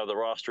of seeing how the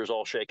rosters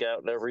all shake out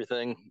and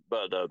everything.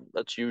 But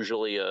that's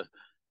usually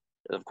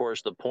of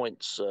course, the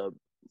points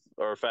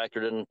are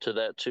factored into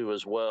that too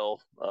as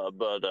well.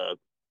 But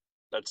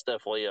that's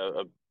definitely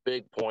a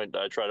big point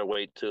I try to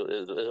wait to,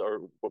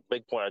 or a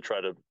big point I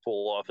try to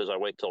pull off is I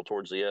wait till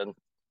towards the end.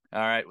 All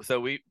right. So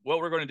what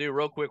we're going to do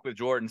real quick with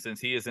Jordan, since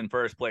he is in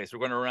first place, we're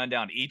going to run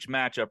down each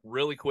matchup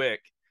really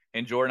quick.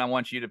 And Jordan, I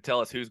want you to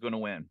tell us who's going to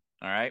win.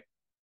 All right.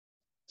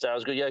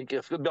 Sounds good. Yeah,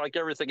 like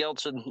everything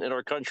else in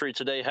our country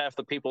today, half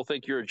the people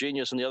think you're a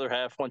genius and the other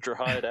half want your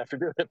hide after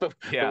doing it. But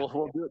yeah,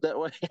 we'll do it that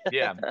way.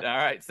 Yeah. All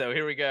right. So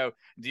here we go.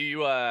 Do you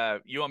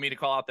want me to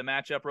call out the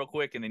matchup real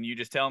quick and then you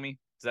just tell me?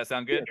 Does that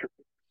sound good?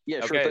 Yeah,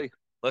 okay. Sure thing.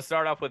 Let's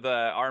start off with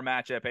our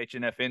matchup,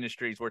 H&F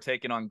Industries. We're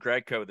taking on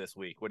Gregco this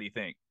week. What do you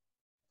think?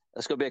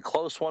 That's going to be a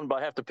close one,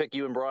 but I have to pick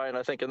you and Brian,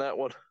 I think, in that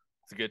one.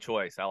 It's a good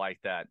choice. I like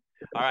that.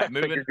 All right,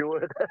 moving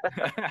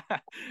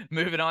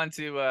on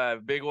to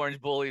Big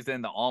Orange Bullies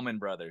and the Allman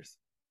Brothers.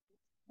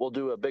 We'll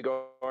do a Big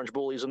Orange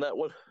Bullies in that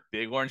one.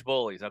 Big Orange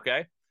Bullies,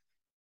 okay.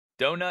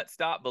 Donut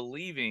Stop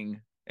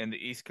Believing in the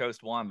East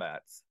Coast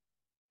Wombats.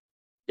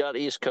 Got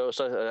East Coast.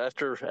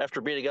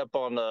 After beating up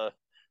on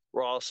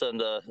Ross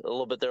and a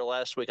little bit there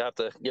last week, I have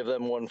to give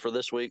them one for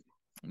this week.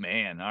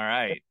 Man, all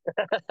right.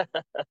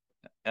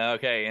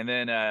 Okay, and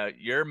then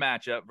your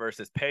matchup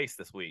versus Pace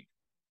this week.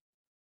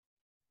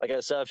 Like I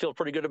said, I feel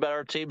pretty good about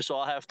our team, so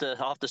I'll have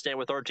to stand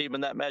with our team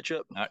in that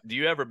matchup. Do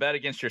you ever bet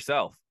against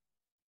yourself?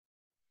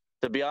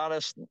 To be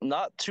honest,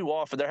 not too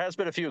often. There has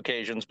been a few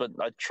occasions, but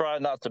I try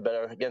not to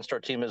bet against our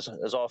team as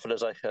often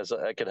as I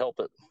can help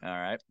it. All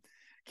right.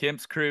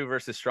 Kemp's Crew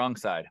versus Strong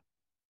Side.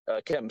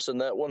 Kemp's in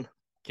that one.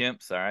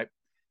 Kemp's, all right.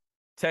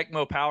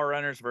 Tecmo Power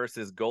Runners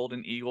versus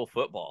Golden Eagle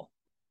Football.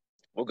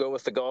 We'll go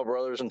with the Gall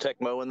Brothers and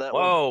Tecmo in that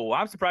one. Whoa,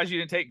 I'm surprised you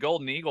didn't take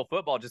Golden Eagle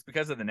Football just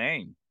because of the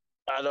name.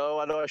 I know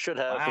I should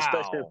have,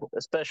 wow.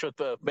 especially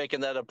with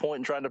making that a point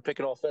and trying to pick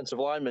an offensive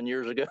lineman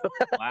years ago.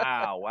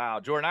 Wow.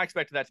 Jordan, I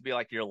expected that to be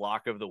like your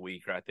lock of the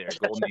week right there.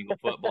 Golden Eagle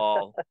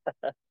Football.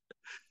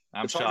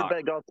 It's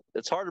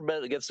hard to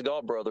bet against the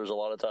Gall Brothers a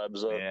lot of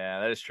times. Yeah,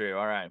 that is true.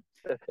 All right.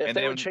 If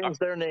they would change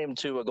their name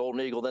to a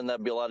Golden Eagle, then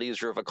that'd be a lot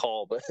easier of a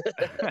call. But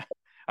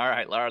all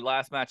right. Our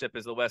last matchup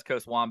is the West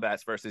Coast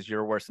Wombats versus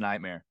Your Worst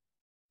Nightmare.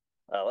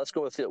 Let's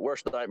go with the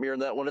Worst Nightmare in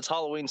that one. It's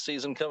Halloween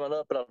season coming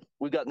up, and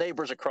we've got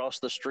neighbors across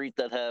the street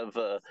that have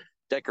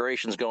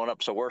decorations going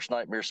up. So Worst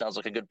Nightmare sounds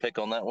like a good pick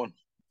on that one.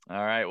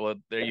 All right. Well,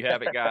 there you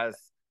have it, guys.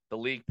 The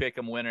League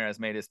Pick'em winner has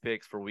made his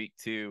picks for week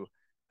 2.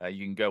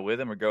 You can go with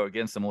him or go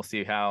against him. We'll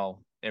see how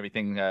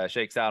everything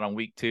shakes out on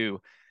week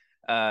 2.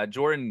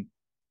 Jordan,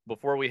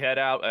 before we head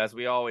out, as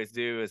we always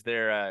do, is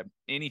there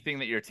anything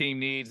that your team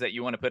needs that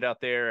you want to put out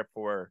there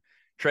for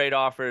trade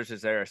offers?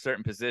 Is there a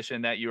certain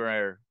position that you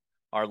are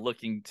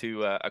looking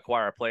to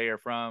acquire a player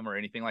from or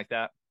anything like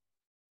that?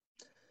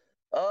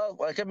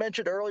 Like I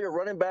mentioned earlier,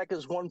 running back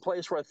is one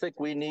place where I think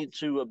we need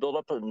to build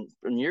up.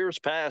 In years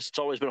past, it's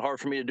always been hard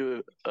for me to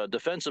do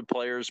defensive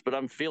players, but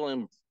I'm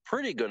feeling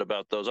pretty good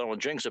about those. I don't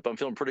want to jinx it, but I'm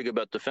feeling pretty good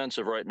about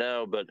defensive right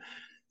now. But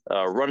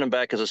running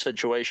back is a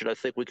situation I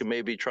think we can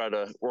maybe try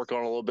to work on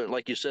a little bit.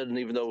 Like you said, and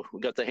even though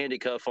we got the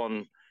handcuff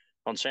on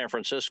San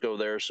Francisco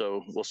there,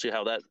 so we'll see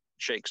how that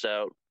shakes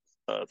out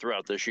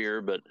throughout this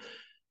year. But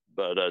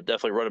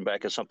definitely running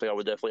back is something I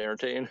would definitely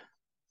entertain.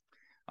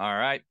 All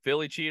right.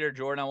 Philly Cheater,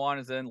 Jordan Iwan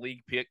is in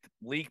League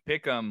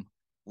Pick'em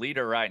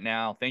leader right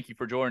now. Thank you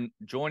for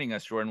joining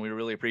us, Jordan. We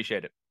really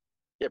appreciate it.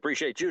 Yeah,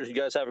 appreciate you. You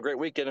guys have a great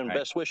weekend and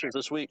best wishes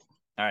this week.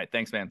 All right.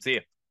 Thanks, man. See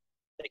you.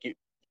 Thank you.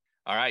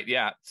 All right.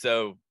 Yeah.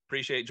 So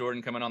appreciate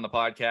Jordan coming on the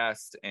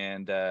podcast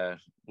and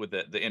with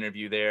the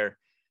interview there.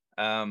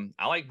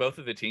 I like both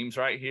of the teams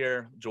right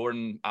here.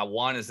 Jordan, I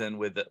won is in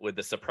with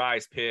the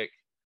surprise pick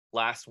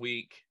last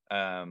week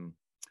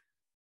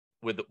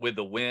with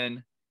the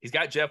win. He's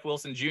got Jeff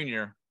Wilson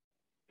Jr.,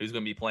 who's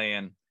going to be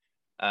playing.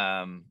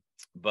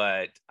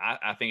 But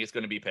I think it's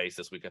going to be Pace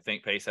this week. I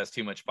think Pace has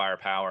too much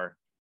firepower.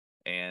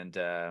 And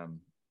I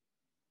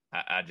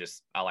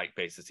like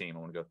Pace's team. I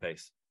want to go with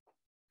Pace.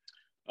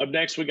 Up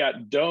next, we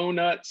got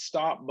Donut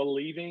Stop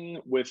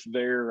Believing with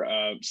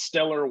their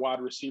stellar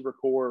wide receiver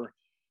core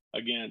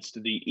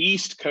against the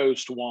East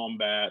Coast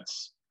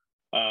Wombats.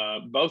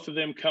 Both of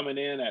them coming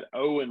in at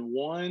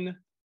 0-1.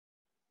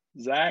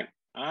 Zach,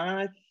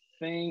 I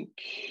think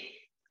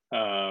you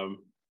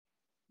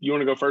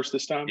want to go first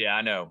this time? Yeah,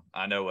 I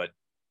know what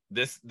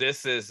this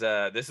is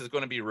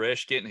going to be.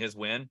 Rish getting his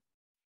win.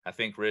 I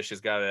think Rish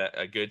has got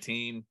a good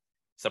team,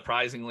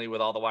 surprisingly,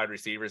 with all the wide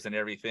receivers and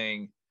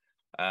everything.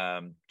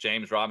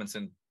 James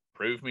Robinson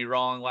proved me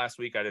wrong last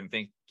week. I didn't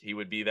think he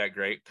would be that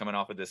great coming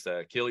off of this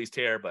Achilles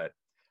tear, but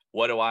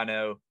what do I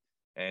know?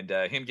 And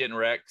him getting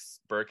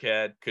Rex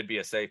Burkhead could be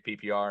a safe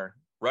PPR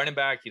running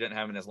back. He didn't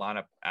have him in his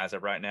lineup as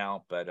of right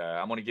now, but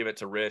I'm going to give it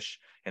to Rish,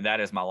 and that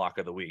is my lock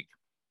of the week.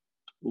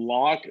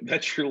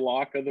 That's your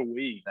lock of the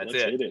week. Let's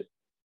hit it.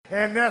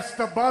 And that's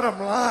the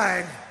bottom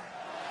line,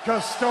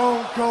 because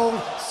Stone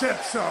Cold said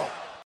so.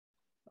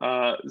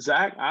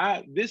 Zach,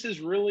 this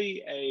is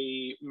really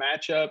a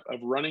matchup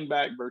of running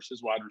back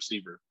versus wide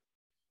receiver.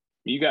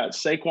 You got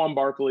Saquon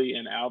Barkley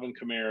and Alvin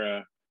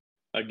Kamara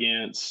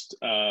against,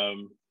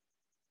 the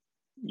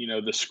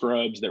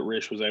scrubs that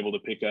Rish was able to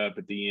pick up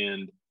at the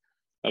end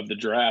of the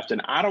draft.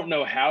 And I don't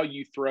know how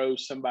you throw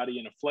somebody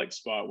in a flex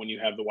spot when you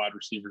have the wide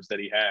receivers that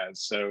he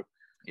has. So,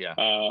 yeah,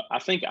 I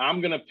think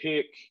I'm going to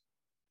pick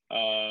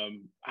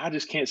I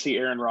just can't see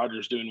Aaron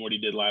Rodgers doing what he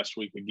did last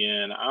week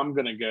again. I'm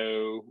going to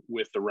go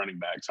with the running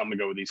backs. I'm going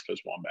to go with East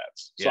Coast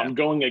Wombats. So I'm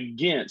going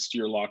against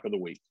your lock of the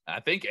week. I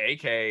think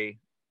AK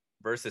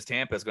versus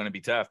Tampa is going to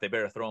be tough. They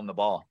better throw him the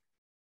ball.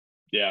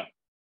 Yeah,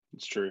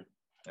 it's true.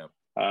 Yep.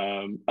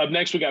 Up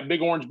next, we got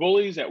Big Orange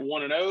Bullies at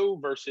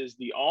 1-0 versus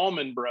the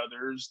Allman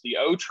Brothers. The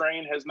O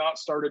train has not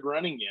started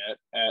running yet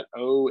at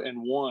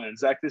 0-1.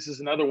 Zach, this is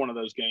another one of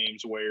those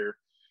games where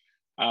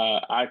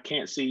I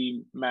can't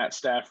see Matt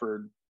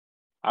Stafford.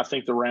 I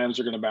think the Rams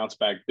are going to bounce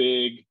back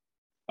big.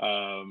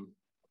 I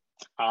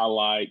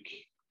like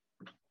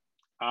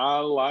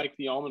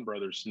the Allman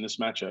Brothers in this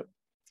matchup.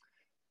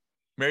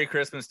 Merry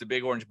Christmas to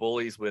Big Orange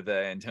Bullies with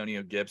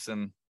Antonio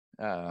Gibson.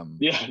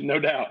 Yeah, no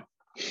doubt.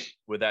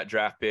 With that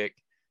draft pick.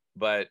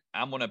 But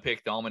I'm going to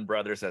pick the Allman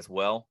Brothers as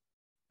well.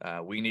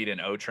 We need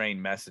an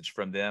O-Train message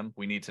from them.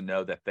 We need to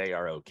know that they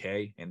are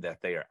okay and that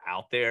they are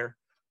out there.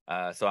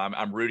 So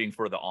I'm rooting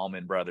for the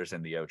Allman Brothers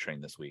and the O-Train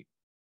this week.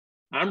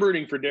 I'm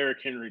rooting for Derrick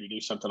Henry to do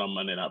something on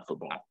Monday Night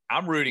Football.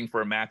 I'm rooting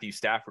for Matthew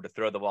Stafford to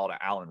throw the ball to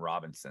Allen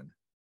Robinson.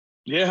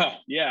 Yeah.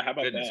 How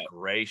about Goodness that?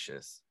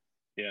 Gracious.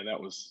 Yeah, that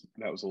was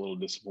a little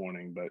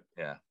disappointing, but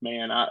yeah,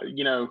 man,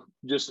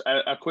 just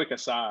a quick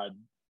aside,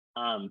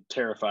 I'm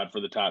terrified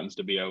for the Titans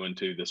to be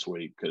 0-2 this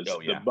week because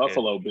the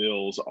Buffalo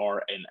Bills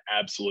are an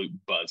absolute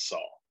buzzsaw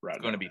right now.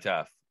 It's going to be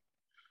tough.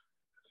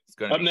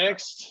 Up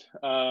next,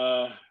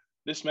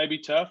 this may be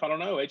tough. I don't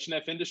know.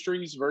 H&F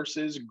Industries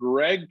versus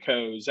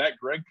Gregco. Zach,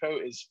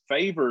 Gregco is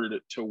favored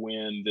to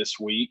win this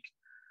week.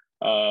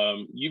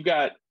 You've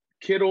got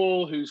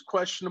Kittle, who's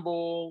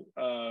questionable.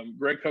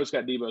 Gregco's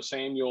got Deebo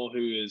Samuel,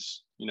 who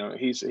is,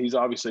 he's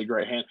obviously a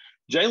great hand.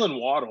 Jalen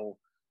Waddle,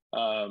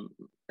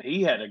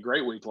 he had a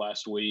great week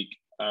last week.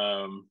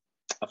 I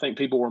think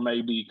people were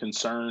maybe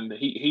concerned.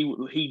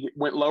 He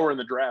went lower in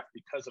the draft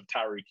because of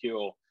Tyreek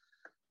Hill.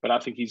 But I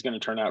think he's going to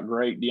turn out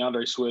great.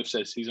 DeAndre Swift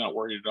says he's not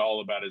worried at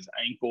all about his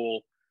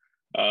ankle.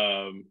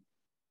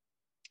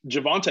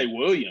 Javonte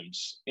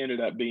Williams ended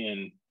up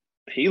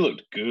he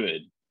looked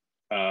good.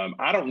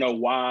 I don't know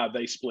why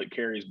they split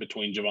carries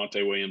between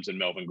Javonte Williams and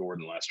Melvin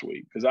Gordon last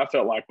week, because I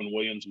felt like when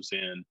Williams was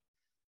in,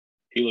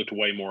 he looked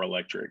way more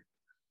electric.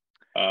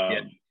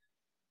 I'm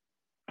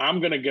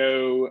going to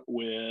go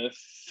with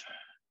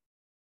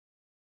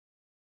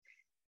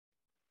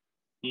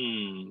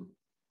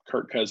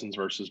Kirk Cousins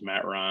versus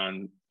Matt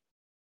Ryan.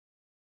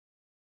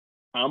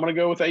 I'm going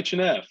to go with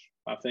H&F.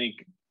 I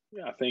think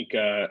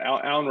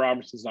Allen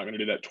Robinson's not going to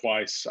do that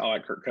twice. I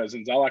like Kirk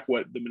Cousins. I like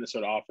what the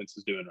Minnesota offense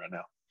is doing right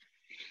now.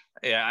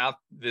 Yeah,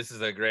 this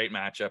is a great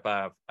matchup.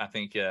 I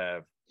think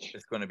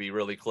it's going to be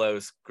really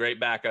close.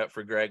 Great backup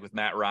for Greg with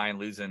Matt Ryan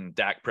losing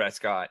Dak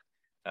Prescott.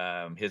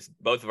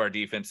 Both of our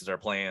defenses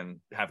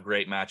have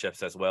great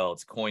matchups as well.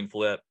 It's a coin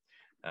flip.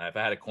 If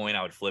I had a coin,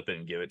 I would flip it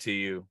and give it to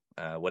you,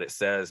 what it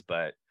says.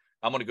 But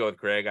I'm going to go with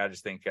Greg. I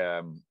just think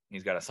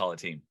he's got a solid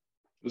team.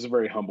 It was a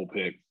very humble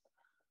pick.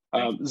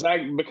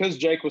 Zach, because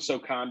Jake was so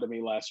kind to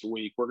me last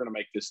week, we're going to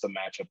make this the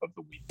matchup of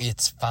the week.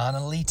 It's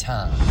finally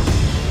time.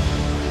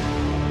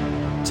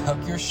 Tuck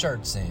your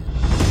shirts in.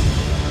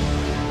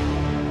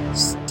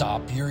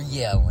 Stop your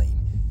yelling,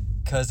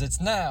 because it's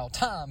now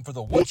time for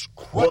the What's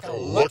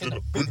Crackin'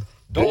 the Big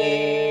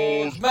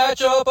Dogs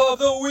matchup of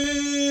the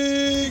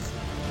week.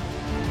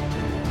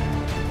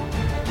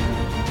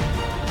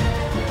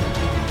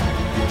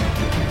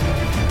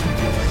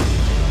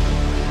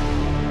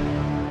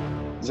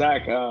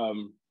 Zach,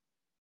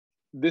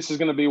 this is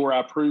going to be where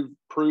I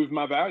prove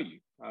my value.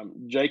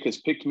 Jake has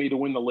picked me to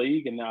win the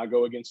league, and now I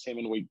go against him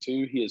in week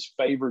 2. He is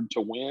favored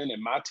to win,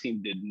 and my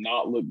team did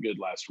not look good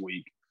last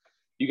week.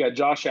 You got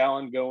Josh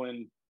Allen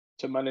going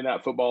to Monday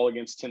Night Football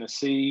against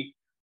Tennessee.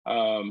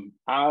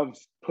 I've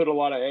put a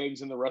lot of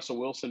eggs in the Russell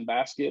Wilson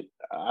basket.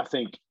 I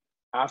think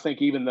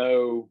even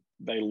though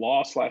they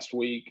lost last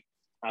week,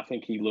 I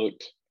think he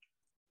looked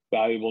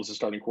valuable as a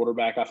starting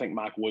quarterback. I think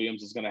Mike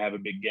Williams is going to have a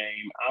big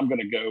game. I'm going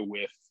to go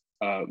with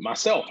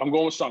myself. I'm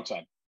going with strong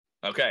side.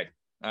 Okay.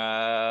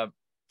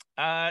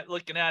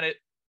 Looking at it,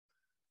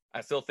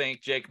 I still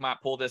think Jake might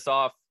pull this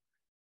off,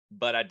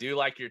 but I do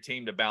like your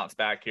team to bounce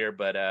back here.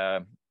 But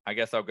I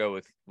guess I'll go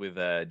with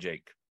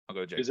Jake. I'll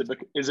go with Jake.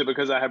 Is it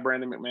because I have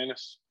Brandon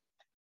McManus?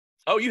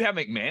 Oh, you have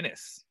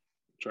McManus.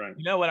 That's right.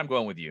 You know what? I'm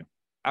going with you.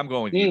 I'm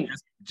going with you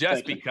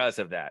just because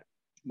of that.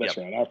 That's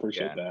right. I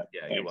appreciate that.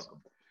 Yeah, Thanks. You're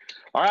welcome.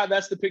 All right,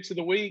 that's the picks of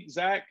the week.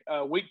 Zach,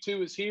 week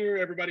 2 is here.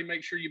 Everybody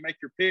make sure you make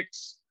your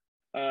picks.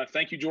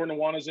 Thank you, Jordan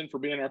Awanazin, for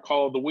being our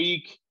call of the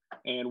week.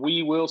 And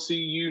we will see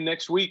you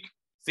next week.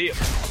 See you.